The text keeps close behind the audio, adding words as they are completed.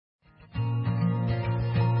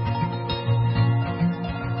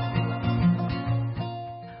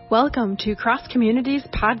Welcome to Cross Communities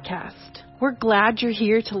Podcast. We're glad you're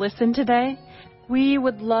here to listen today. We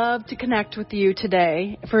would love to connect with you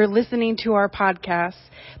today. For listening to our podcast,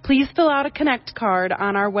 please fill out a connect card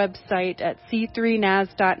on our website at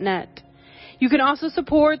c3nas.net. You can also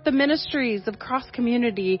support the ministries of Cross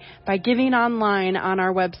Community by giving online on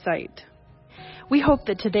our website. We hope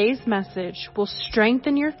that today's message will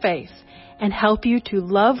strengthen your faith and help you to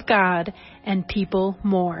love God and people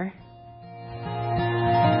more.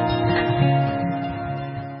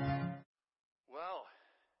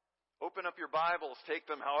 Open up your Bibles, take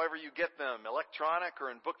them however you get them, electronic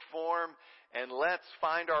or in book form, and let's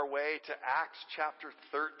find our way to Acts chapter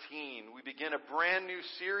 13. We begin a brand new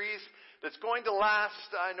series that's going to last,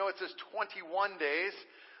 I know it says 21 days,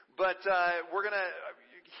 but we're going to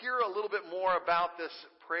hear a little bit more about this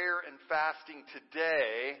prayer and fasting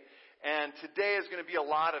today. And today is going to be a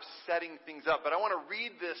lot of setting things up. But I want to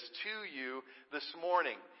read this to you this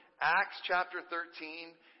morning. Acts chapter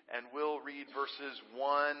 13. And we'll read verses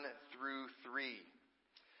 1 through 3.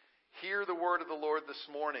 Hear the word of the Lord this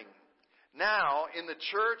morning. Now, in the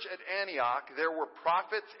church at Antioch, there were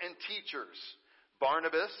prophets and teachers.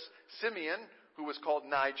 Barnabas, Simeon, who was called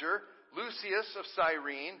Niger, Lucius of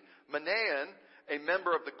Cyrene, Manaen, a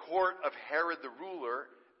member of the court of Herod the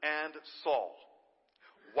ruler, and Saul.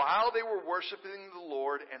 While they were worshiping the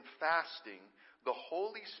Lord and fasting, the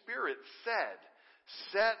Holy Spirit said,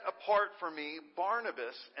 "Set apart for me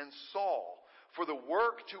Barnabas and Saul for the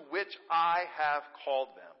work to which I have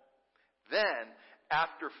called them." Then,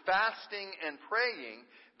 after fasting and praying,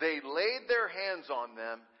 they laid their hands on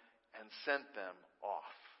them and sent them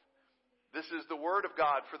off. This is the word of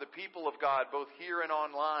God for the people of God, both here and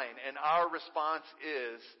online. And our response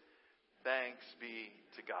is, thanks be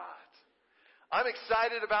to God. I'm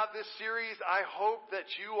excited about this series. I hope that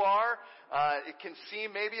you are. It can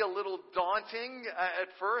seem maybe a little daunting at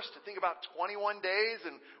first to think about 21 days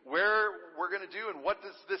and where we're going to do and what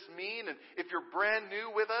does this mean. And if you're brand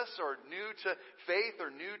new with us or new to faith or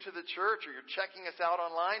new to the church or you're checking us out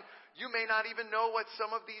online, you may not even know what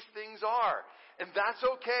some of these things are. And that's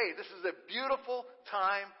okay. This is a beautiful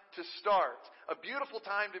time to start. A beautiful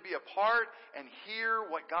time to be a part and hear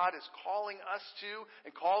what God is calling us to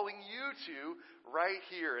and calling you to right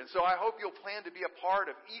here. And so I hope you'll plan to be a part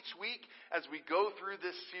of each week as we go through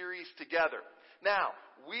this series together. Now,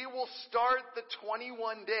 we will start the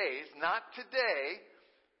 21 days, not today,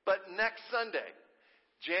 but next Sunday.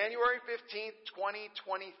 January 15th,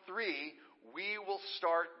 2023, we will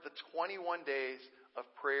start the 21 days of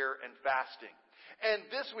prayer and fasting. And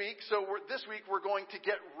this week we're going to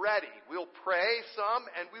get ready. We'll pray some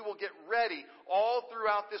and we will get ready all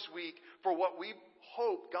throughout this week for what we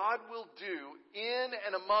hope God will do in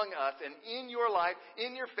and among us and in your life,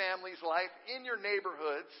 in your family's life, in your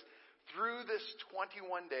neighborhoods through this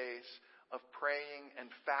 21 days of praying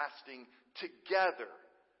and fasting together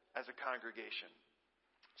as a congregation.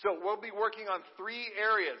 So we'll be working on 3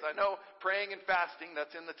 areas. I know praying and fasting,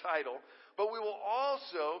 that's in the title. But we will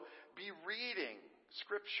also be reading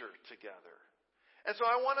Scripture together. And so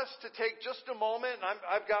I want us to take just a moment, and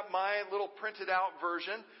I've got my little printed out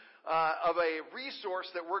version of a resource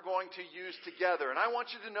that we're going to use together. And I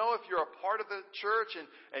want you to know if you're a part of the church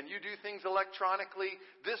and you do things electronically,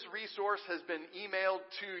 this resource has been emailed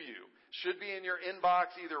to you. Should be in your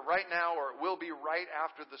inbox either right now or it will be right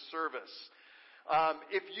after the service.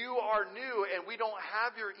 If you are new and we don't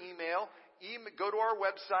have your email, go to our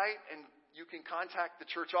website and you can contact the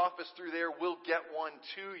church office through there. We'll get one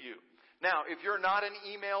to you. Now, if you're not an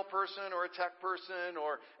email person or a tech person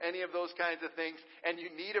or any of those kinds of things and you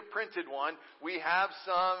need a printed one, we have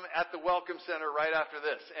some at the Welcome Center right after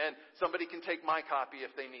this. And somebody can take my copy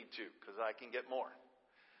if they need to because I can get more.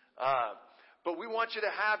 But we want you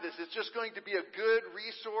to have this. It's just going to be a good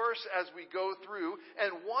resource as we go through.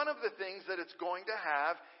 And one of the things that it's going to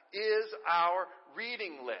have is our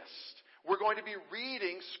reading list. We're going to be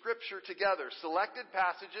reading Scripture together, selected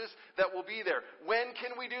passages that will be there. When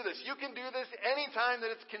can we do this? You can do this anytime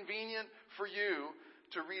that it's convenient for you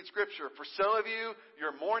to read Scripture. For some of you,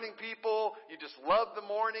 you're morning people. You just love the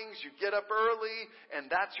mornings. You get up early, and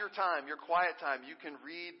that's your time, your quiet time. You can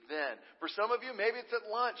read then. For some of you, maybe it's at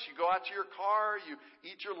lunch. You go out to your car, you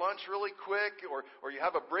eat your lunch really quick, or you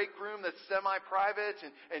have a break room that's semi-private,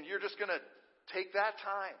 and you're just going to take that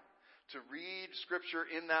time to read Scripture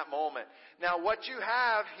in that moment. Now, what you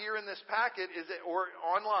have here in this packet or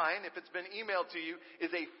online, if it's been emailed to you,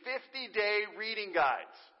 is a 50-day reading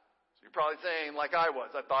guide. So you're probably saying, like I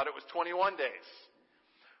was, I thought it was 21 days.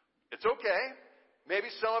 It's okay.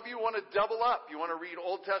 Maybe some of you want to double up. You want to read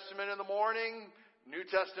Old Testament in the morning, New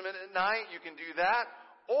Testament at night. You can do that.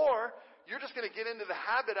 Or you're just going to get into the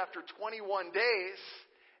habit after 21 days,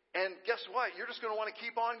 and guess what? You're just going to want to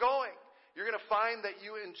keep on going. You're going to find that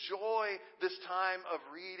you enjoy this time of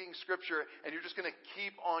reading Scripture, and you're just going to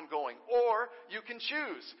keep on going. Or you can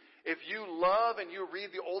choose. If you love and you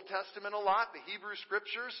read the Old Testament a lot, the Hebrew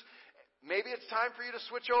Scriptures, maybe it's time for you to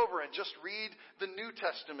switch over and just read the New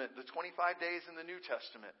Testament, the 25 days in the New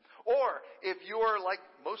Testament. Or if you're like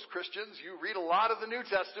most Christians, you read a lot of the New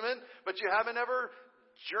Testament, but you haven't ever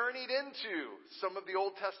journeyed into some of the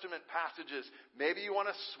Old Testament passages. Maybe you want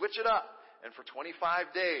to switch it up, and for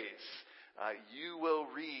 25 days, you will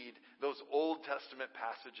read those Old Testament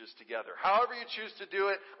passages together. However you choose to do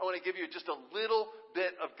it, I want to give you just a little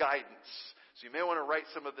bit of guidance. So you may want to write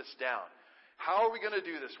some of this down. How are we going to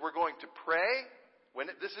do this? We're going to pray.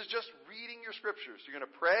 This is just reading your Scriptures. You're going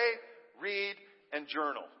to pray, read, and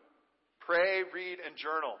journal. Pray, read, and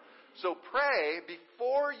journal. So pray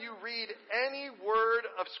before you read any word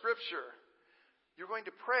of Scripture. You're going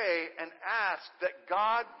to pray and ask that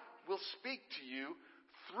God will speak to you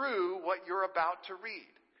through what you're about to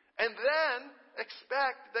read. And then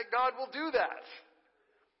expect that God will do that.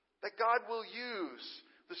 That God will use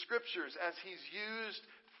the Scriptures as He's used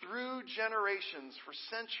through generations for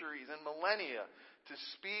centuries and millennia to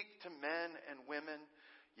speak to men and women,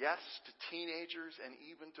 yes, to teenagers and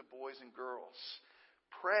even to boys and girls.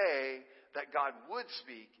 Pray that God would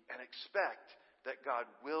speak and expect that God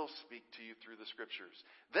will speak to you through the Scriptures.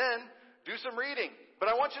 Then, do some reading. But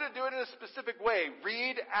I want you to do it in a specific way.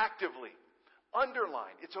 Read actively.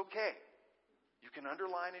 Underline. It's okay. You can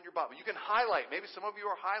underline in your Bible. You can highlight. Maybe some of you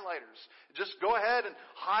are highlighters. Just go ahead and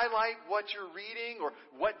highlight what you're reading or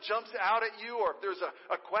what jumps out at you. Or if there's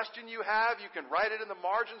a question you have, you can write it in the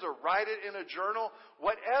margins or write it in a journal.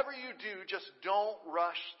 Whatever you do, just don't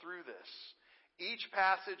rush through this. Each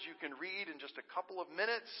passage you can read in just a couple of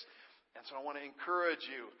minutes. And so I want to encourage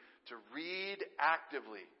you to read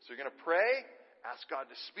actively. So you're going to pray, ask God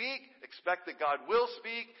to speak, expect that God will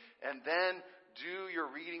speak, and then do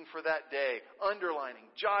your reading for that day. Underlining,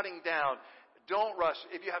 jotting down. Don't rush.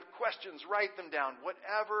 If you have questions, write them down.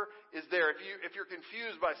 Whatever is there. If you're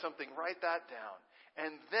confused by something, write that down.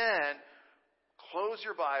 And then close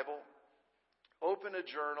your Bible, open a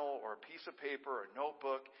journal or a piece of paper or a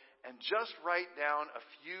notebook, and just write down a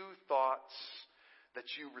few thoughts that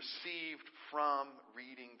you received from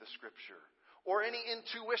reading the Scripture. Or any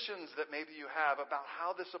intuitions that maybe you have about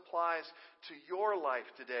how this applies to your life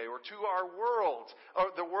today or to our world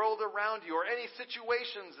or the world around you or any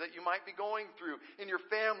situations that you might be going through in your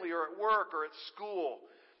family or at work or at school.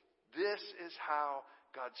 This is how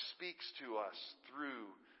God speaks to us through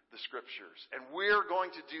the Scriptures. And we're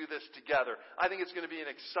going to do this together. I think it's going to be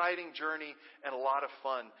an exciting journey and a lot of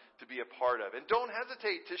fun to be a part of. And don't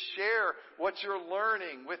hesitate to share what you're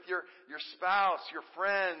learning with your spouse, your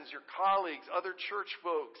friends, your colleagues, other church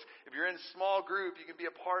folks. If you're in a small group, you can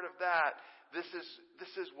be a part of that. This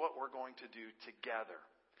is what we're going to do together.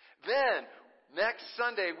 Then, next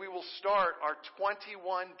Sunday, we will start our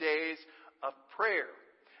 21 days of prayer.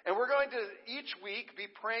 And we're going to, each week, be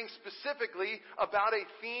praying specifically about a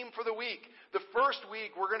theme for the week. The first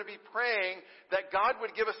week, we're going to be praying that God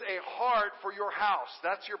would give us a heart for your house.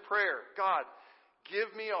 That's your prayer. God, give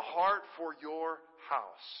me a heart for your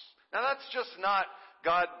house. Now, that's just not,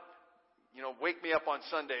 God, wake me up on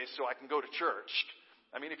Sundays so I can go to church.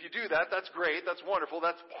 I mean, if you do that, that's great. That's wonderful.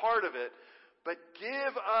 That's part of it. But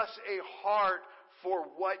give us a heart for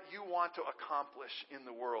what you want to accomplish in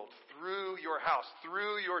the world through your house,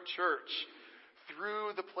 through your church,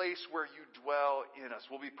 through the place where you dwell in us.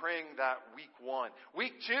 We'll be praying that week 1.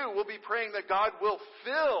 Week 2, we'll be praying that God will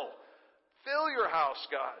fill your house,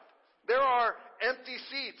 God. There are empty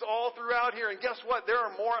seats all throughout here. And guess what? There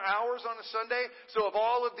are more hours on a Sunday. So if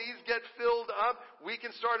all of these get filled up, we can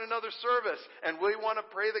start another service. And we want to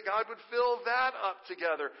pray that God would fill that up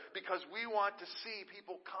together because we want to see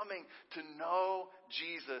people coming to know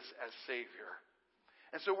Jesus as Savior.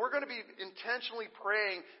 And so we're going to be intentionally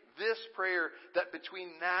praying this prayer that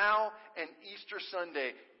between now and Easter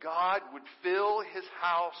Sunday, God would fill His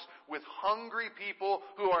house with hungry people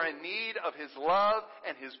who are in need of His love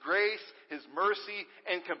and His grace, His mercy,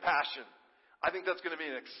 and compassion. I think that's going to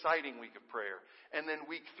be an exciting week of prayer. And then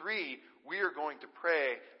week 3, we are going to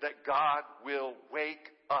pray that God will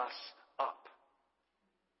wake us up.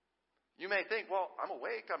 You may think, well, I'm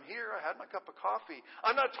awake, I'm here, I had my cup of coffee.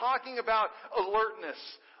 I'm not talking about alertness.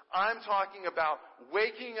 I'm talking about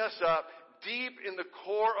waking us up, deep in the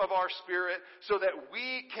core of our spirit so that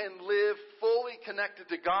we can live fully connected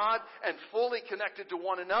to God and fully connected to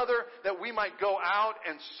one another, that we might go out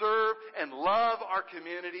and serve and love our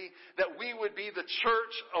community, that we would be the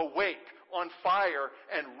church awake, on fire,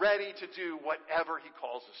 and ready to do whatever He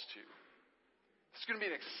calls us to. It's going to be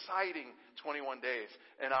an exciting 21 days,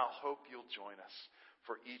 and I'll hope you'll join us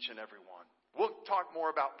for each and every one. We'll talk more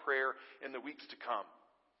about prayer in the weeks to come.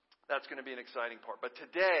 That's going to be an exciting part. But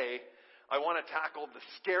today, I want to tackle the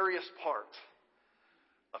scariest part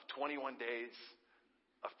of 21 days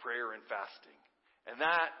of prayer and fasting. And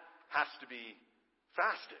that has to be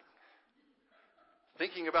fasting.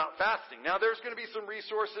 Thinking about fasting. Now, there's going to be some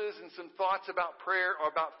resources and some thoughts about prayer or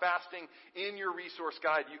about fasting in your resource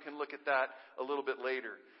guide. You can look at that a little bit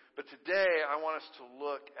later. But today, I want us to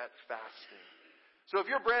look at fasting. So if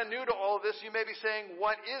you're brand new to all of this, you may be saying,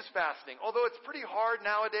 what is fasting? Although it's pretty hard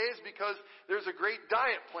nowadays because there's a great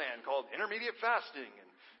diet plan called intermediate fasting. And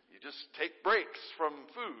you just take breaks from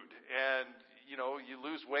food and, you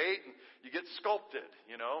lose weight and you get sculpted,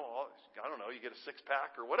 I don't know, you get a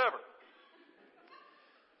six-pack or whatever.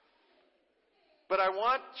 But I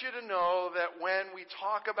want you to know that when we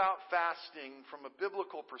talk about fasting from a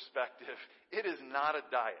biblical perspective, it is not a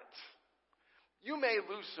diet. You may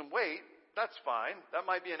lose some weight. That's fine. That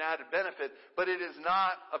might be an added benefit, but it is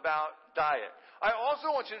not about diet. I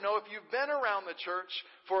also want you to know, if you've been around the church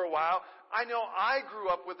for a while, I know I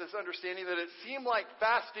grew up with this understanding that it seemed like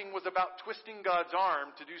fasting was about twisting God's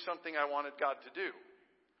arm to do something I wanted God to do.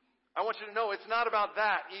 I want you to know it's not about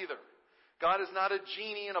that either. God is not a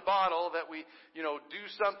genie in a bottle that we, do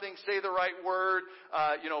something, say the right word,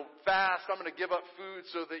 fast, I'm going to give up food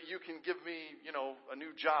so that you can give me, a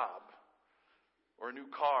new job or a new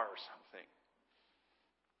car or something.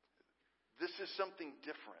 This is something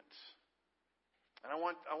different. And I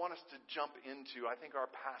want us to jump into, I think our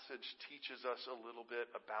passage teaches us a little bit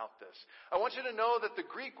about this. I want you to know that the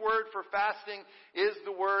Greek word for fasting is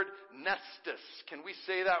the word nestis. Can we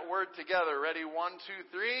say that word together? Ready? 1, 2,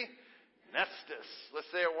 3. Nestis. Let's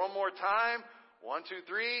say it one more time. 1, 2,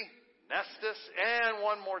 3. Nestis. And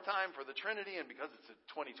one more time for the Trinity. And because it's a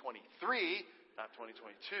 2023, not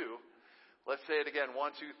 2022, let's say it again. 1,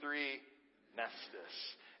 2, 3. Nestis.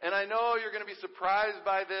 And I know you're going to be surprised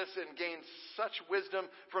by this and gain such wisdom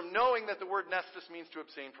from knowing that the word nestis means to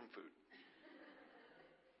abstain from food.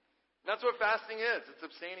 That's what fasting is. It's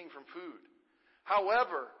abstaining from food.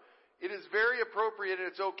 However, it is very appropriate and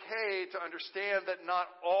it's okay to understand that not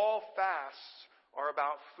all fasts are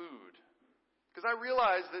about food. Because I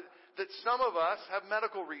realize that some of us have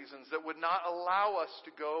medical reasons that would not allow us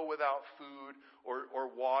to go without food or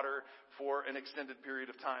water for an extended period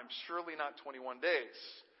of time. Surely not 21 days.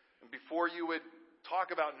 And before you would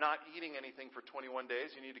talk about not eating anything for 21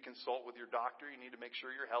 days, you need to consult with your doctor. You need to make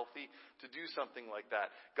sure you're healthy to do something like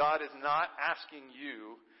that. God is not asking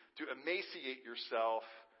you to emaciate yourself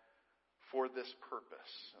for this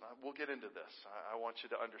purpose. And we'll get into this. I want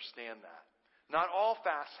you to understand that. Not all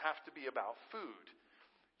fasts have to be about food.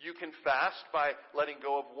 You can fast by letting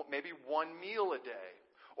go of maybe one meal a day.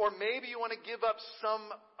 Or maybe you want to give up some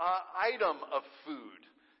item of food.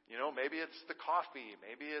 Maybe it's the coffee.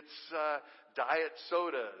 Maybe it's diet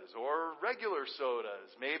sodas or regular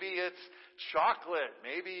sodas. Maybe it's chocolate.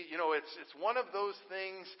 Maybe, it's one of those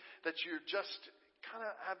things that you're just kind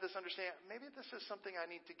of have this understanding. Maybe this is something I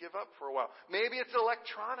need to give up for a while. Maybe it's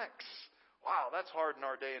electronics. Wow, that's hard in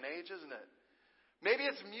our day and age, isn't it? Maybe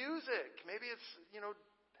it's music. Maybe it's,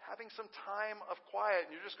 having some time of quiet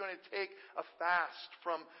and you're just going to take a fast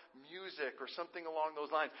from music or something along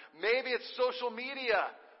those lines. Maybe it's social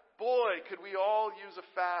media. Boy, could we all use a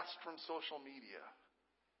fast from social media.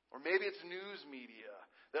 Or maybe it's news media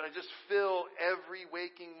that I just fill every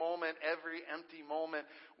waking moment, every empty moment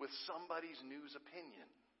with somebody's news opinion.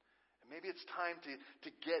 And maybe it's time to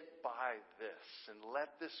get by this and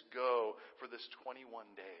let this go for this 21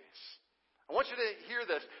 days. I want you to hear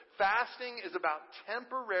this. Fasting is about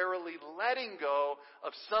temporarily letting go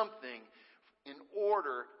of something in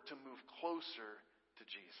order to move closer to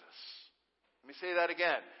Jesus. Let me say that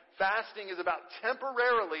again. Fasting is about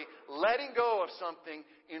temporarily letting go of something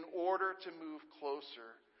in order to move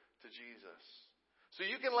closer to Jesus. So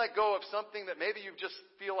you can let go of something that maybe you just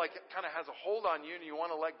feel like it kind of has a hold on you and you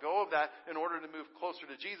want to let go of that in order to move closer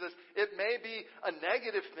to Jesus. It may be a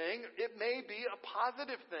negative thing. It may be a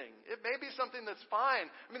positive thing. It may be something that's fine.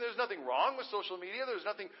 I mean, there's nothing wrong with social media. There's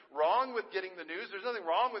nothing wrong with getting the news. There's nothing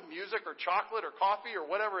wrong with music or chocolate or coffee or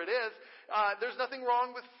whatever it is. There's nothing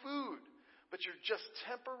wrong with food. But you're just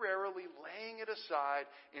temporarily laying it aside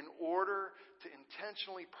in order to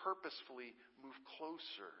intentionally, purposefully move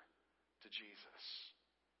closer to Jesus.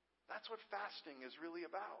 That's what fasting is really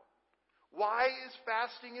about. Why is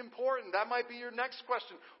fasting important? That might be your next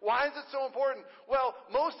question. Why is it so important? Well,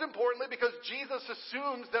 most importantly, because Jesus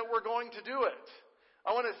assumes that we're going to do it.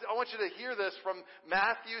 I want you to hear this from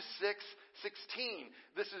Matthew 6:16.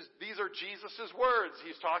 These are Jesus' words.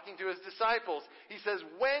 He's talking to his disciples. He says,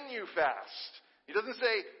 when you fast. He doesn't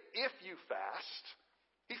say, if you fast.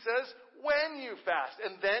 He says, when you fast.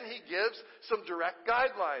 And then he gives some direct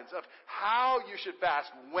guidelines of how you should fast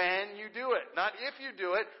when you do it. Not if you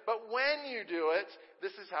do it, but when you do it,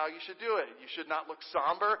 this is how you should do it. You should not look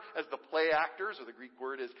somber as the play actors, or the Greek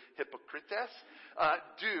word is hypocrites,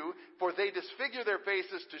 do, for they disfigure their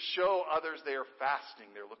faces to show others they are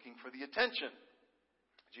fasting. They're looking for the attention.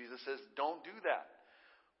 Jesus says, don't do that.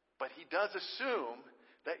 But he does assume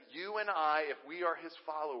that you and I, if we are his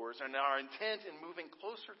followers, and our intent in moving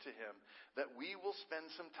closer to him, that we will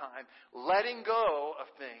spend some time letting go of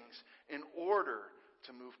things in order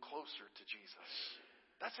to move closer to Jesus.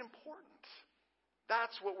 That's important.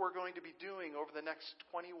 That's what we're going to be doing over the next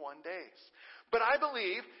 21 days. But I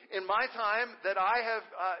believe in my time that I have,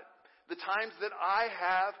 the times that I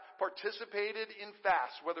have participated in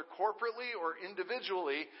fasts, whether corporately or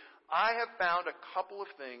individually, I have found a couple of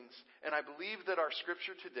things, and I believe that our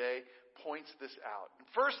scripture today points this out. The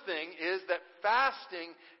first thing is that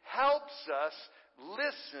fasting helps us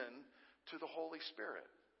listen to the Holy Spirit.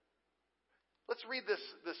 Let's read this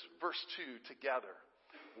verse 2 together.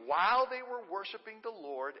 While they were worshiping the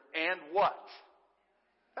Lord and what?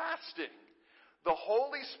 Fasting. The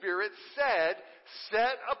Holy Spirit said,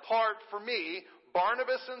 set apart for me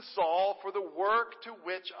Barnabas and Saul for the work to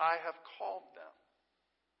which I have called them.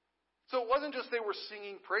 So it wasn't just they were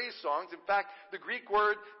singing praise songs. In fact, the Greek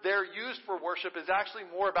word there used for worship is actually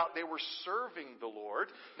more about they were serving the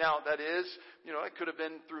Lord. Now, that is, it could have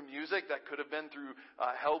been through music. That could have been through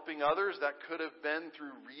helping others. That could have been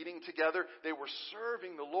through reading together. They were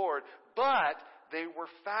serving the Lord, but they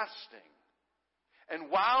were fasting.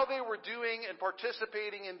 And while they were doing and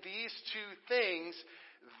participating in these two things,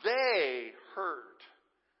 they heard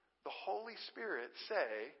the Holy Spirit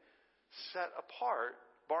say, set apart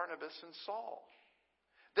Barnabas and Saul.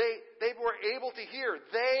 They were able to hear.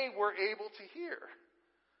 They were able to hear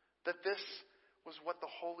that this was what the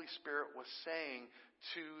Holy Spirit was saying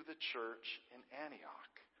to the church in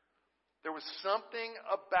Antioch. There was something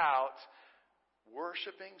about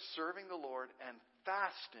worshiping, serving the Lord, and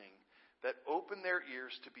fasting that opened their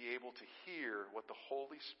ears to be able to hear what the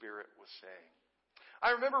Holy Spirit was saying.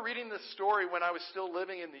 I remember reading this story when I was still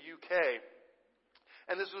living in the UK.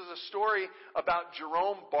 And this was a story about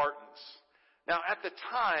Jerome Bartons. Now, at the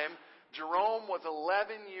time, Jerome was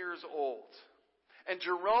 11 years old. And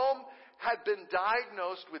Jerome had been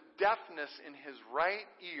diagnosed with deafness in his right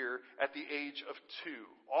ear at the age of 2.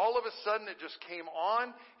 All of a sudden, it just came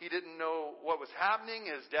on. He didn't know what was happening.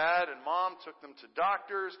 His dad and mom took them to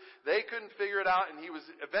doctors. They couldn't figure it out, and he was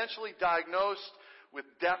eventually diagnosed with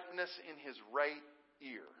deafness in his right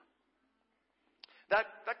ear. That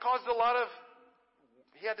caused a lot of...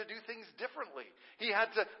 He had to do things differently. He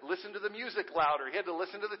had to listen to the music louder. He had to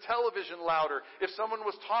listen to the television louder. If someone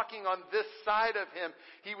was talking on this side of him,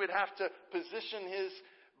 he would have to position his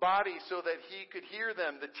body so that he could hear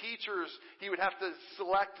them. The teachers, he would have to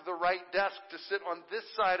select the right desk to sit on this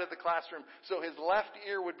side of the classroom so his left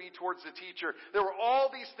ear would be towards the teacher. There were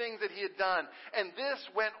all these things that he had done. And this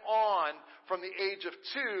went on from the age of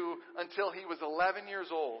 2 until he was 11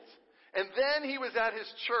 years old. And then he was at his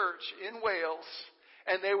church in Wales,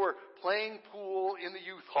 and they were playing pool in the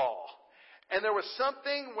youth hall. And there was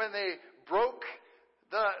something when they broke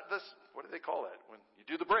what do they call it? When you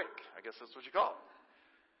do the break. I guess that's what you call it.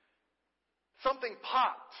 Something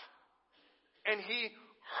popped. And he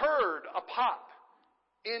heard a pop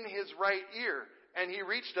in his right ear. And he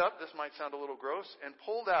reached up, this might sound a little gross, and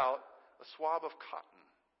pulled out a swab of cotton.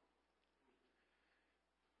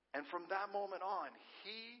 And from that moment on,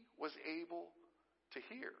 he was able to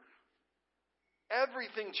hear.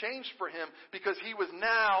 Everything changed for him because he was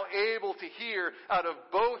now able to hear out of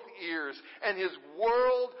both ears. And his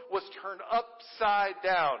world was turned upside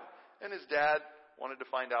down. And his dad wanted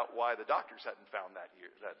to find out why the doctors hadn't found that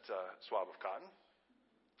swab of cotton.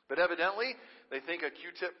 But evidently, they think a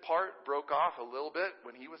Q-tip part broke off a little bit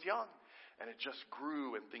when he was young. And it just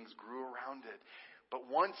grew and things grew around it.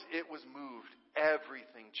 But once it was moved,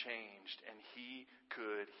 everything changed and he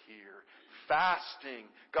could hear. Fasting.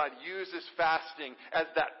 God uses fasting as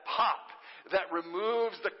that pop that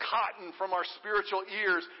removes the cotton from our spiritual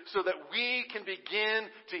ears so that we can begin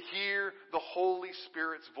to hear the Holy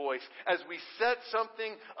Spirit's voice as we set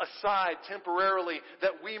something aside temporarily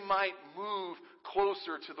that we might move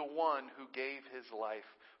closer to the one who gave his life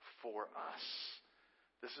for us.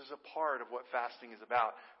 This is a part of what fasting is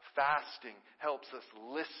about. Fasting helps us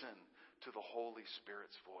listen to the Holy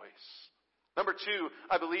Spirit's voice. Number 2,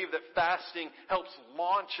 I believe that fasting helps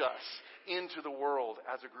launch us into the world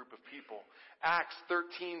as a group of people. Acts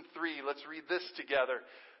 13:3. Let's read this together.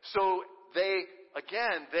 So they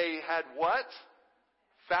had what?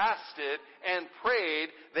 Fasted and prayed.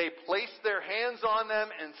 They placed their hands on them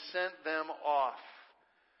and sent them off.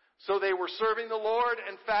 So they were serving the Lord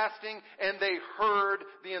and fasting, and they heard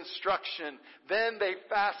the instruction. Then they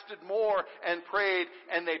fasted more and prayed,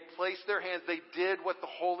 and they placed their hands. They did what the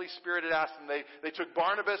Holy Spirit had asked them. They took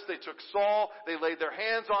Barnabas, they took Saul, they laid their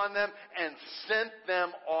hands on them and sent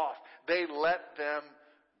them off. They let them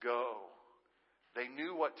go. They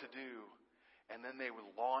knew what to do, and then they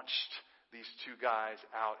launched these 2 guys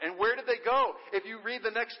out. And where did they go? If you read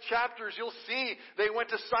the next chapters, you'll see they went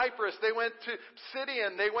to Cyprus, they went to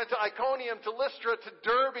Pisidian, they went to Iconium, to Lystra, to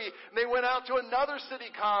Derbe, and they went out to another city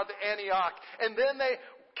called Antioch. And then they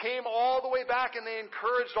came all the way back and they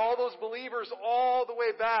encouraged all those believers all the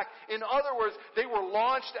way back. In other words, they were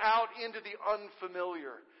launched out into the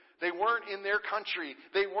unfamiliar. They weren't in their country.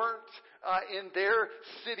 They weren't in their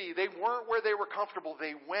city. They weren't where they were comfortable.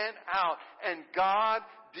 They went out, and God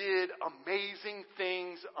did amazing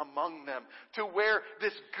things among them, to where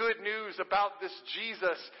this good news about this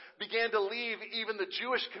Jesus began to leave even the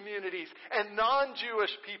Jewish communities, and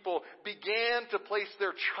non-Jewish people began to place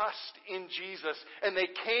their trust in Jesus, and they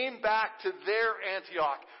came back to their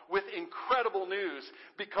Antioch with incredible news,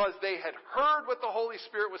 because they had heard what the Holy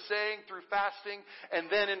Spirit was saying through fasting, and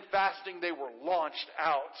then in fasting they were launched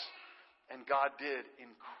out, and God did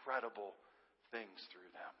incredible things through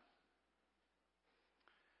them.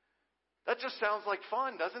 That just sounds like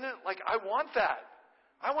fun, doesn't it? Like, I want that.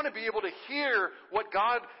 I want to be able to hear what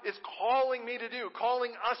God is calling me to do,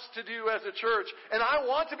 calling us to do as a church. And I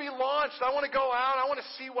want to be launched. I want to go out. I want to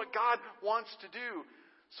see what God wants to do.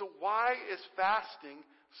 So why is fasting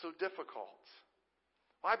so difficult?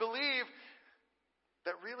 Well, I believe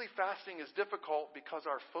that really fasting is difficult because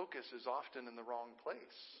our focus is often in the wrong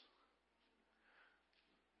place.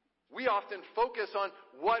 We often focus on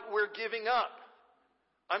what we're giving up.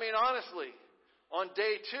 I mean, honestly, on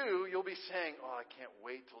day 2, you'll be saying, oh, I can't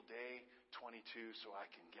wait till day 22 so I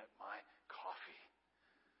can get my coffee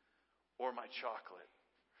or my chocolate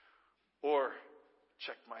or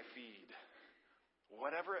check my feed.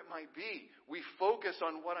 Whatever it might be, we focus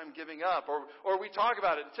on what I'm giving up, or we talk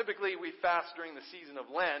about it. Typically, we fast during the season of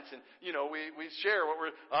Lent, and we share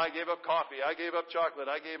I gave up coffee, I gave up chocolate,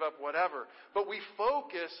 I gave up whatever. But we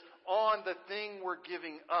focus on the thing we're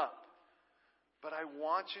giving up. But I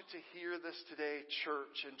want you to hear this today,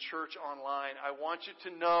 church and church online. I want you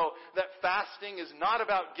to know that fasting is not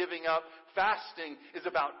about giving up. Fasting is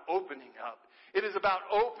about opening up. It is about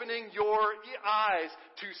opening your eyes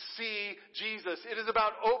to see Jesus. It is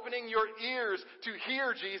about opening your ears to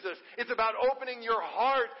hear Jesus. It's about opening your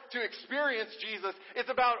heart to experience Jesus. It's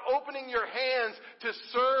about opening your hands to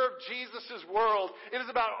serve Jesus' world. It is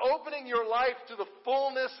about opening your life to the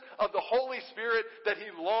fullness of the Holy Spirit that He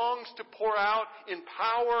longs to pour out in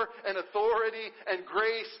power and authority and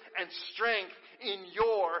grace and strength in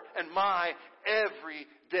your and my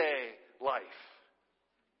everyday life.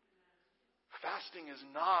 Fasting is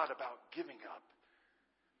not about giving up.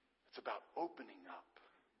 It's about opening up.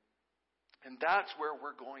 And that's where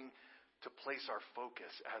we're going to place our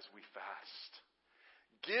focus as we fast.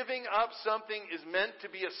 Giving up something is meant to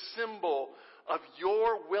be a symbol of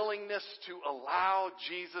your willingness to allow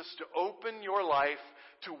Jesus to open your life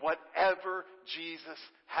to whatever Jesus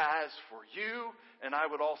has for you. And I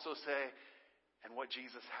would also say, and what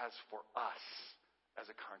Jesus has for us as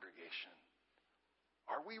a congregation.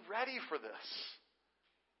 Are we ready for this?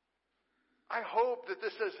 I hope that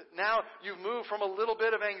this is, now you've moved from a little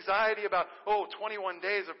bit of anxiety about, 21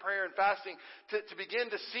 days of prayer and fasting to begin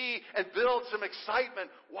to see and build some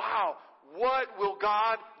excitement. Wow, what will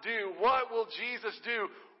God do? What will Jesus do?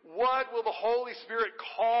 What will the Holy Spirit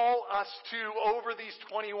call us to over these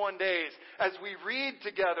 21 days as we read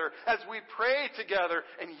together, as we pray together,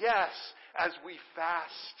 and yes, as we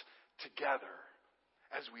fast together?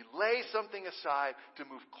 As we lay something aside to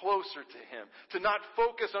move closer to Him. To not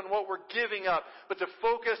focus on what we're giving up, but to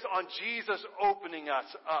focus on Jesus opening us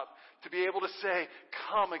up. To be able to say,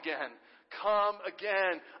 come again. Come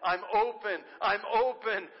again. I'm open. I'm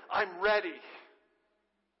open. I'm ready.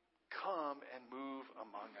 Come and move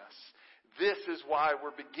among us. This is why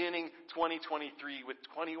we're beginning 2023 with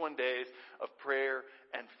 21 days of prayer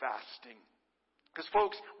and fasting. Because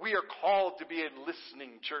folks, we are called to be a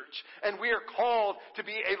listening church. And we are called to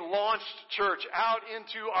be a launched church out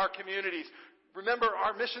into our communities. Remember,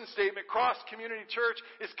 our mission statement, Cross Community Church,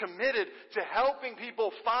 is committed to helping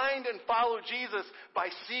people find and follow Jesus by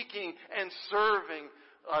seeking and serving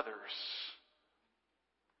others.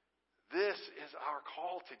 This is our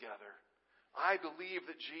call together. I believe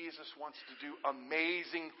that Jesus wants to do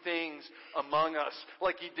amazing things among us,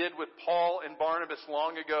 like He did with Paul and Barnabas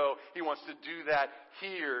long ago. He wants to do that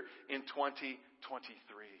here in 2023.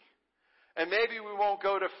 And maybe we won't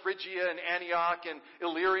go to Phrygia and Antioch and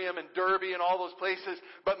Illyrium and Derbe and all those places,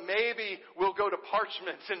 but maybe we'll go to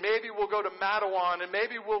Parchments, and maybe we'll go to Mattawan, and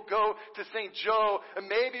maybe we'll go to St. Joe, and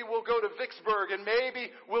maybe we'll go to Vicksburg, and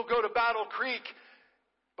maybe we'll go to Battle Creek.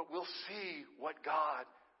 But we'll see what God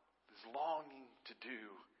is longing to do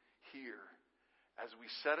here as we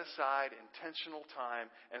set aside intentional time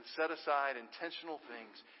and set aside intentional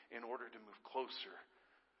things in order to move closer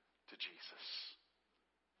to Jesus.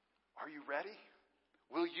 Are you ready?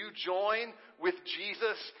 Will you join with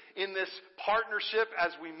Jesus in this partnership as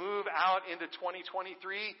we move out into 2023?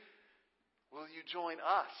 Will you join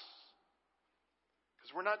us? Because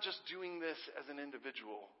we're not just doing this as an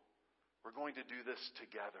individual. We're going to do this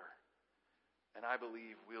together. And I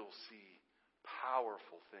believe we'll see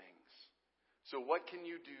powerful things. So what can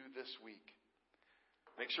you do this week?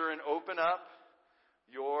 Make sure and open up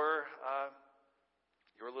your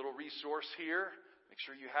little resource here. Make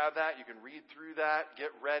sure you have that. You can read through that.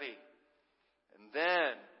 Get ready. And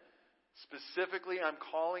then, specifically, I'm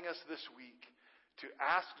calling us this week to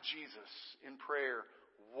ask Jesus in prayer,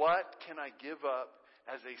 what can I give up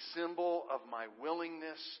as a symbol of my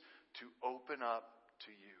willingness to open up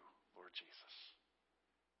to you, Lord Jesus?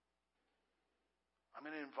 I'm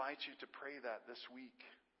going to invite you to pray that this week.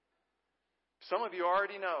 Some of you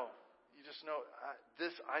already know. You just know,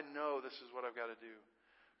 I know this is what I've got to do.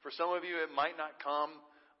 For some of you, it might not come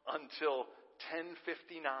until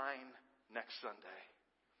 10:59 next Sunday.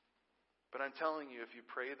 But I'm telling you, if you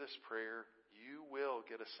pray this prayer, you will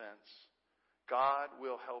get a sense. God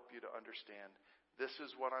will help you to understand. This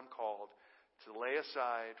is what I'm called to lay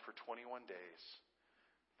aside for 21 days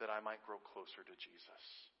that I might grow closer to Jesus.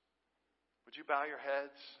 Would you bow your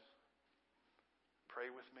heads? Pray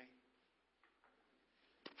with me.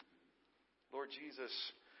 Lord Jesus,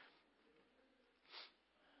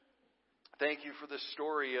 thank you for the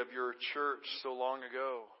story of your church so long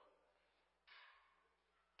ago.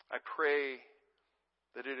 I pray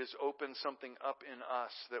that it has opened something up in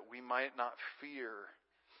us that we might not fear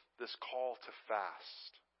this call to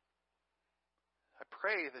fast. I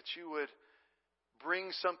pray that you would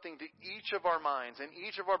bring something to each of our minds and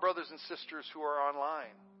each of our brothers and sisters who are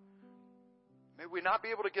online. May we not be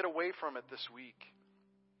able to get away from it this week.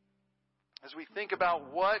 As we think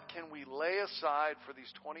about what can we lay aside for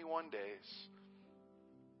these 21 days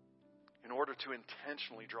in order to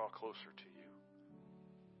intentionally draw closer to you.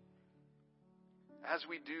 As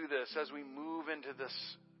we do this, as we move into this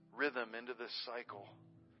rhythm, into this cycle,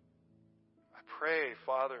 I pray,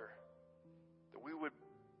 Father, that we would,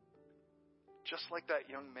 just like that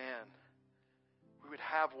young man, we would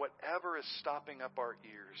have whatever is stopping up our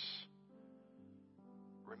ears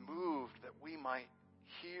removed, that we might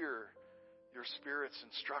hear your Spirit's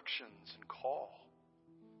instructions and call.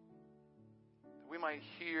 That we might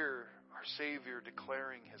hear our Savior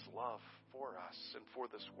declaring His love for us and for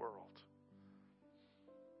this world.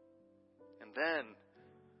 And then,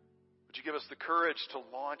 would you give us the courage to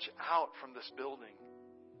launch out from this building,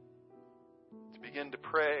 to begin to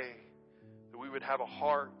pray that we would have a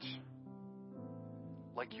heart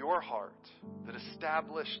like your heart that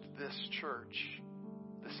established this church,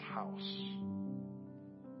 this house.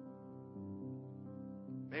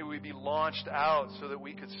 May we be launched out so that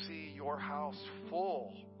we could see your house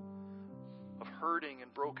full of hurting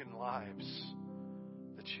and broken lives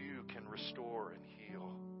that you can restore and heal.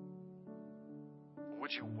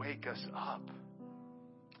 Would you wake us up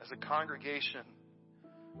as a congregation,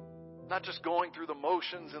 not just going through the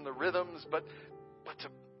motions and the rhythms, but to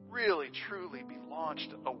really, truly be launched,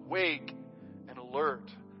 awake and alert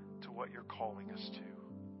to what you're calling us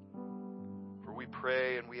to. For we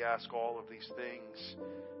pray and we ask all of these things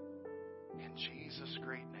in Jesus'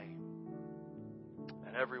 great name.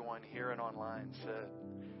 And everyone here and online said,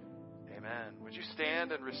 amen. Would you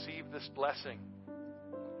stand and receive this blessing?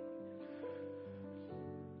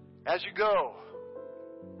 As you go,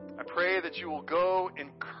 I pray that you will go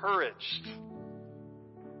encouraged,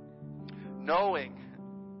 knowing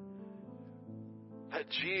that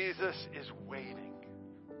Jesus is waiting,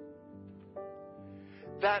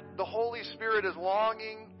 that the Holy Spirit is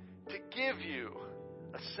longing to give you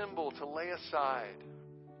a symbol to lay aside.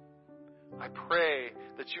 I pray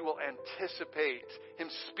that you will anticipate Him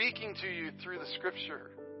speaking to you through the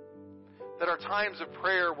Scripture, that our times of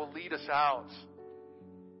prayer will lead us out.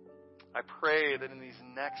 I pray that in these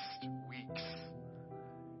next weeks,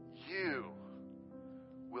 you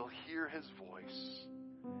will hear His voice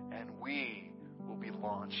and we will be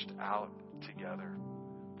launched out together.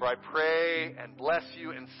 For I pray and bless you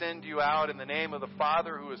and send you out in the name of the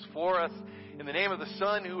Father who is for us, in the name of the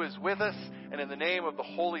Son who is with us, and in the name of the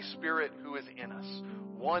Holy Spirit who is in us.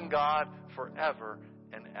 One God forever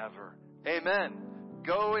and ever. Amen.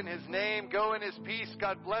 Go in His name. Go in His peace.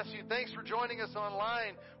 God bless you. Thanks for joining us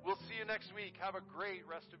online. We'll see you next week. Have a great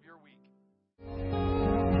rest of your week.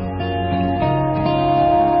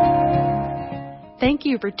 Thank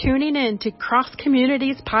you for tuning in to Cross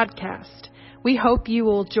Communities Podcast. We hope you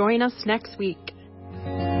will join us next week.